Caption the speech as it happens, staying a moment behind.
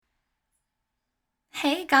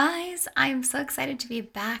Hey guys, I'm so excited to be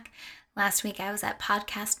back. Last week I was at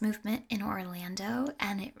Podcast Movement in Orlando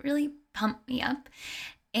and it really pumped me up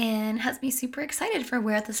and has me super excited for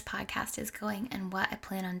where this podcast is going and what I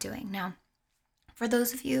plan on doing. Now, for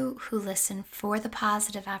those of you who listen for the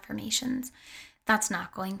positive affirmations, that's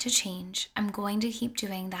not going to change. I'm going to keep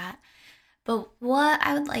doing that. But what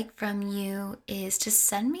I would like from you is to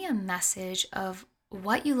send me a message of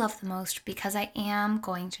what you love the most because I am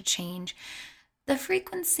going to change the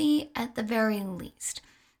frequency at the very least.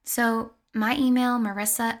 So my email,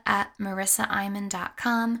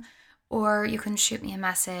 marissa@marissaiman.com, or you can shoot me a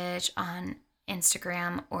message on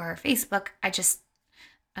Instagram or Facebook.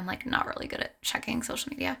 I'm like not really good at checking social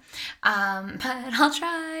media, but I'll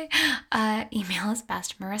try. Email is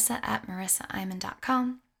best,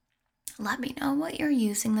 marissa@marissaiman.com. Let me know what you're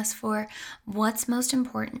using this for, what's most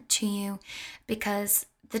important to you, because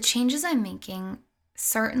the changes I'm making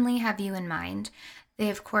certainly have you in mind. They,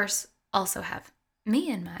 of course, also have me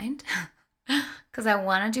in mind because I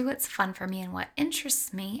want to do what's fun for me and what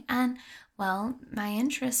interests me. And, well, my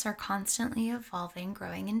interests are constantly evolving,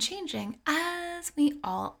 growing, and changing, as we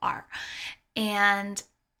all are. And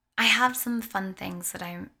I have some fun things that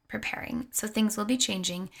I'm preparing. So things will be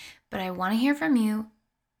changing, but I want to hear from you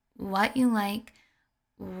what you like,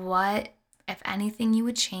 what, if anything, you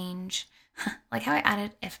would change. Like how I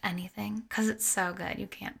added if anything, because it's so good. You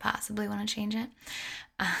can't possibly want to change it.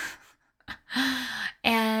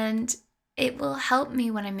 And it will help me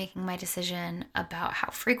when I'm making my decision about how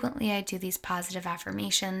frequently I do these positive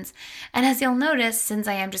affirmations. And as you'll notice, since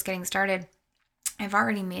I am just getting started, I've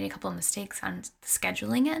already made a couple of mistakes on the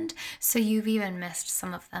scheduling end. So you've even missed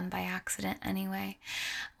some of them by accident anyway.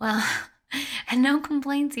 Well, and no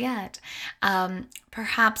complaints yet.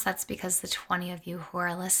 Perhaps that's because the 20 of you who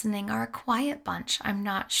are listening are a quiet bunch. I'm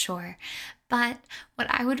not sure. But what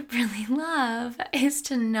I would really love is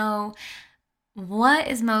to know what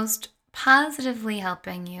is most positively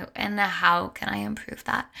helping you and how can I improve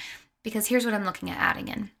that? Because here's what I'm looking at adding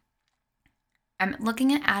in. I'm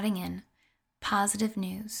looking at adding in positive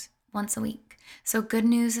news once a week. So good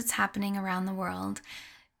news that's happening around the world.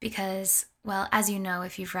 Because, well, as you know,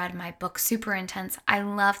 if you've read my book, Super Intense, I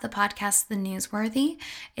love the podcast, The Newsworthy.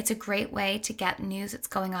 It's a great way to get news that's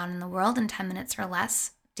going on in the world in 10 minutes or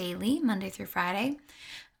less daily, Monday through Friday.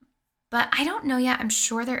 But I don't know yet. I'm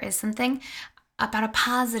sure there is something about a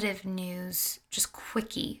positive news, just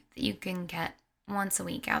quickie, that you can get once a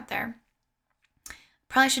week out there.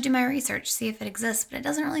 Probably should do my research, see if it exists, but it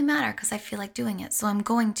doesn't really matter because I feel like doing it, so I'm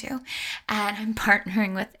going to. And I'm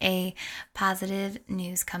partnering with a positive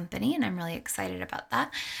news company, and I'm really excited about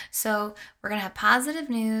that. So we're going to have positive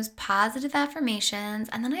news, positive affirmations,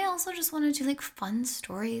 and then I also just want to do like fun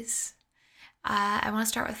stories. I want to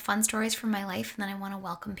start with fun stories from my life, and then I want to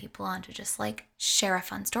welcome people on to just like share a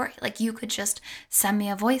fun story. Like you could just send me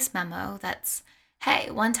a voice memo that's,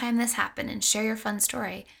 hey, one time this happened, and share your fun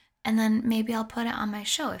story. And then maybe I'll put it on my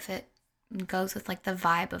show if it goes with like the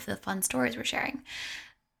vibe of the fun stories we're sharing.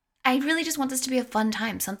 I really just want this to be a fun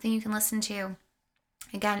time, something you can listen to.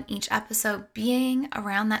 Again, each episode being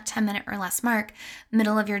around that 10-minute or less mark,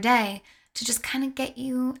 middle of your day, to just kind of get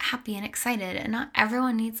you happy and excited. And not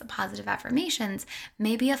everyone needs the positive affirmations.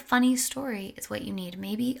 Maybe a funny story is what you need.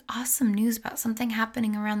 Maybe awesome news about something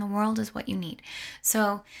happening around the world is what you need.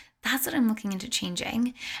 So that's what I'm looking into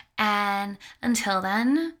changing. And until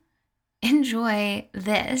then, enjoy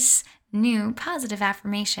this new positive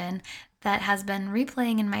affirmation that has been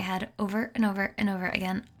replaying in my head over and over and over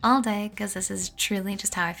again all day because this is truly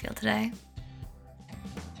just how I feel today.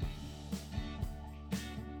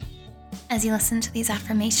 As you listen to these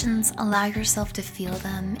affirmations, allow yourself to feel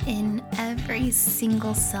them in every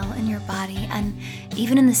single cell in your body and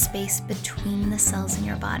even in the space between the cells in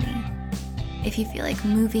your body. If you feel like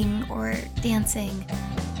moving or dancing,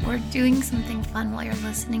 or doing something fun while you're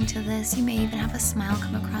listening to this, you may even have a smile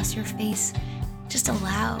come across your face. Just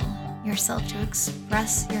allow yourself to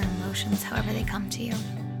express your emotions however they come to you.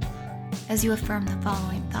 As you affirm the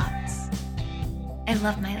following thoughts. I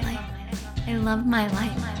love my life. I love my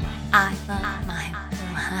life. I love my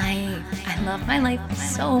life. I love my life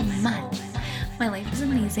so much. My life is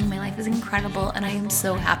amazing. My life is incredible. And I am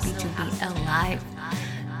so happy to be alive.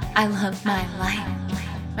 I love my life.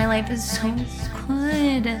 My life is so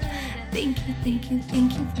good. Thank you, thank you,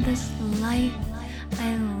 thank you for this life.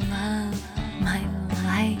 I love my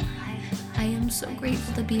life. I am so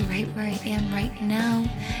grateful to be right where I am right now.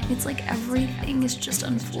 It's like everything is just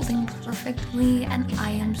unfolding perfectly, and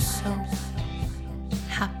I am so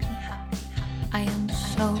happy. I am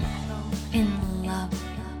so in love.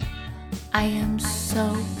 I am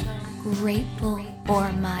so grateful for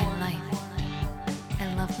my life.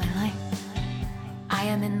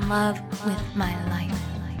 love with my life.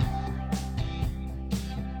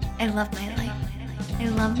 I love my life. I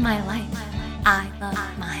love my life. I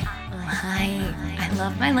love my life. I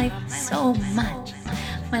love my life so much.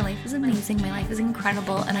 My life is amazing. My life is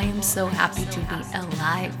incredible. And I am so happy to be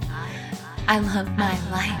alive. I love my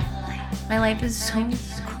life. My life is so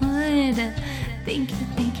good. Thank you,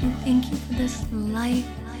 thank you, thank you for this life.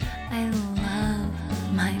 I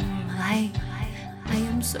love my life. I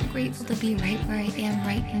am so grateful to be right where I am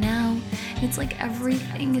right now. It's like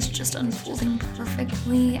everything is just unfolding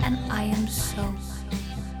perfectly, and I am so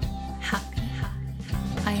happy.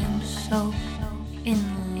 I am so in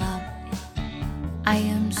love. I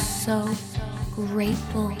am so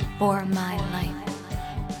grateful for my life.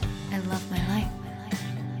 I love my life.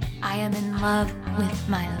 I am in love with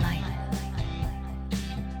my life.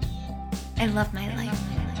 I love my life.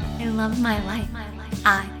 I love my life.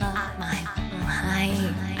 I love my life.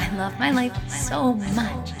 I love my life so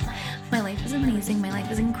much. My life is amazing. My life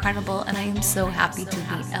is incredible. And I am so happy to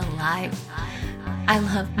be alive. I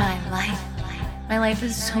love my life. My life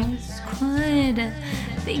is so good.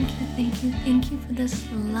 Thank you, thank you, thank you for this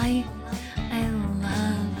life. I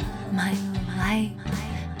love my life.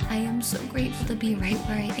 I am so grateful to be right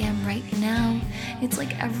where I am right now. It's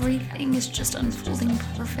like everything is just unfolding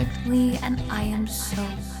perfectly, and I am so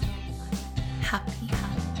happy.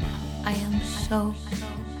 I am so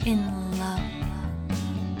in love.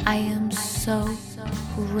 I am so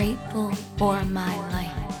grateful for my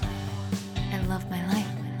life. I love my life.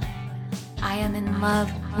 I am in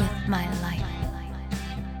love with my life.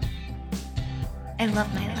 I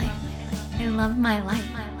love my life. I love my life.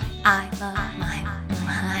 I love my life.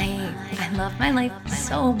 I love my life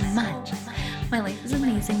so much. My life is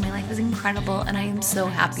amazing. My life is incredible. And I am so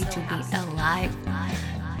happy to be alive.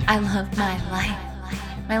 I love my life.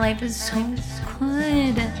 My life is so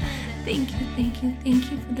good. Thank you, thank you, thank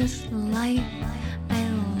you for this life. I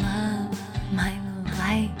love my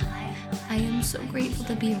life. I am so grateful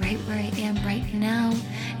to be right where I am right now.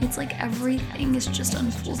 It's like everything is just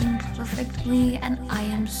unfolding perfectly, and I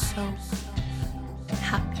am so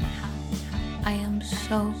happy. I am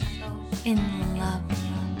so in love.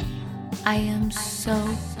 I am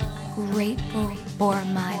so grateful for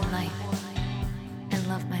my life. I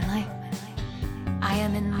love my life. I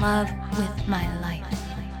am in love with my life.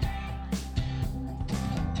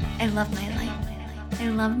 I love my life. I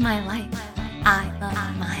love my life. I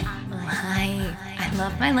love my life. I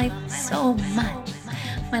love my life so much.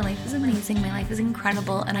 My life is amazing. My life is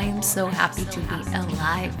incredible. And I am so happy to be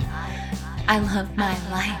alive. I love my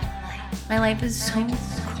life. My life is so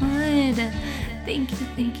good. Thank you,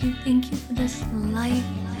 thank you, thank you for this life.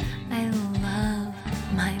 I love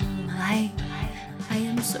my life. I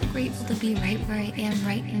am so grateful to be right where I am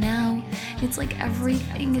right now. It's like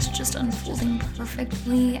everything is just unfolding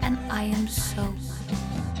perfectly, and I am so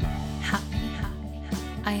happy.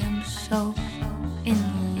 I am so in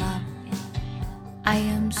love. I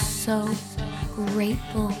am so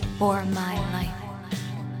grateful for my life.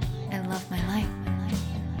 I love my life.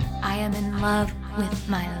 I am in love with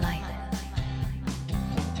my life.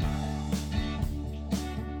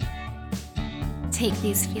 Take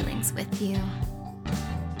these feelings with you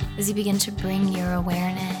as you begin to bring your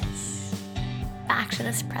awareness back to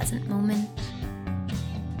this present moment,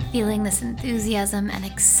 feeling this enthusiasm and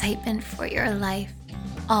excitement for your life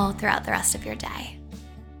all throughout the rest of your day.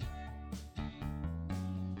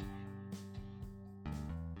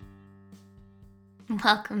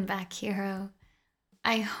 Welcome back, hero.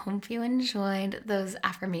 I hope you enjoyed those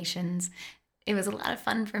affirmations. It was a lot of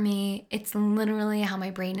fun for me. It's literally how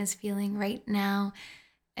my brain is feeling right now.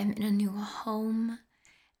 I'm in a new home,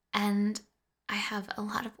 and I have a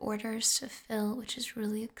lot of orders to fill, which is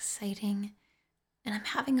really exciting. And I'm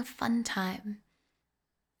having a fun time.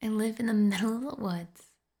 I live in the middle of the woods,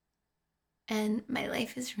 and my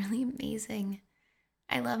life is really amazing.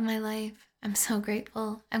 I love my life. I'm so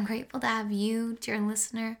grateful. I'm grateful to have you, dear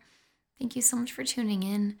listener. Thank you so much for tuning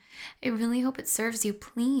in. I really hope it serves you.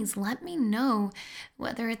 Please let me know,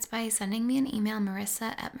 whether it's by sending me an email,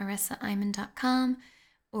 marissa@marissaiman.com,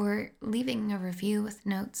 or leaving a review with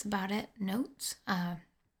notes about it. Notes?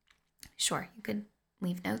 Sure, you could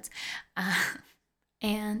leave notes.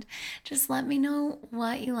 And just let me know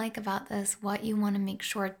what you like about this, what you want to make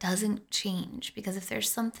sure doesn't change. Because if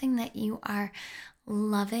there's something that you are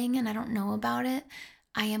loving and I don't know about it,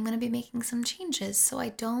 I am going to be making some changes. So I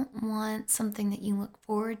don't want something that you look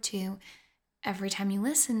forward to every time you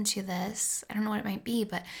listen to this. I don't know what it might be,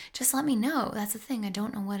 but just let me know. That's the thing. I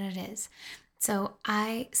don't know what it is. So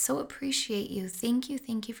I so appreciate you. Thank you.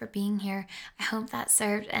 Thank you for being here. I hope that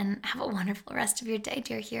served, and have a wonderful rest of your day,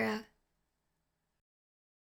 dear hero.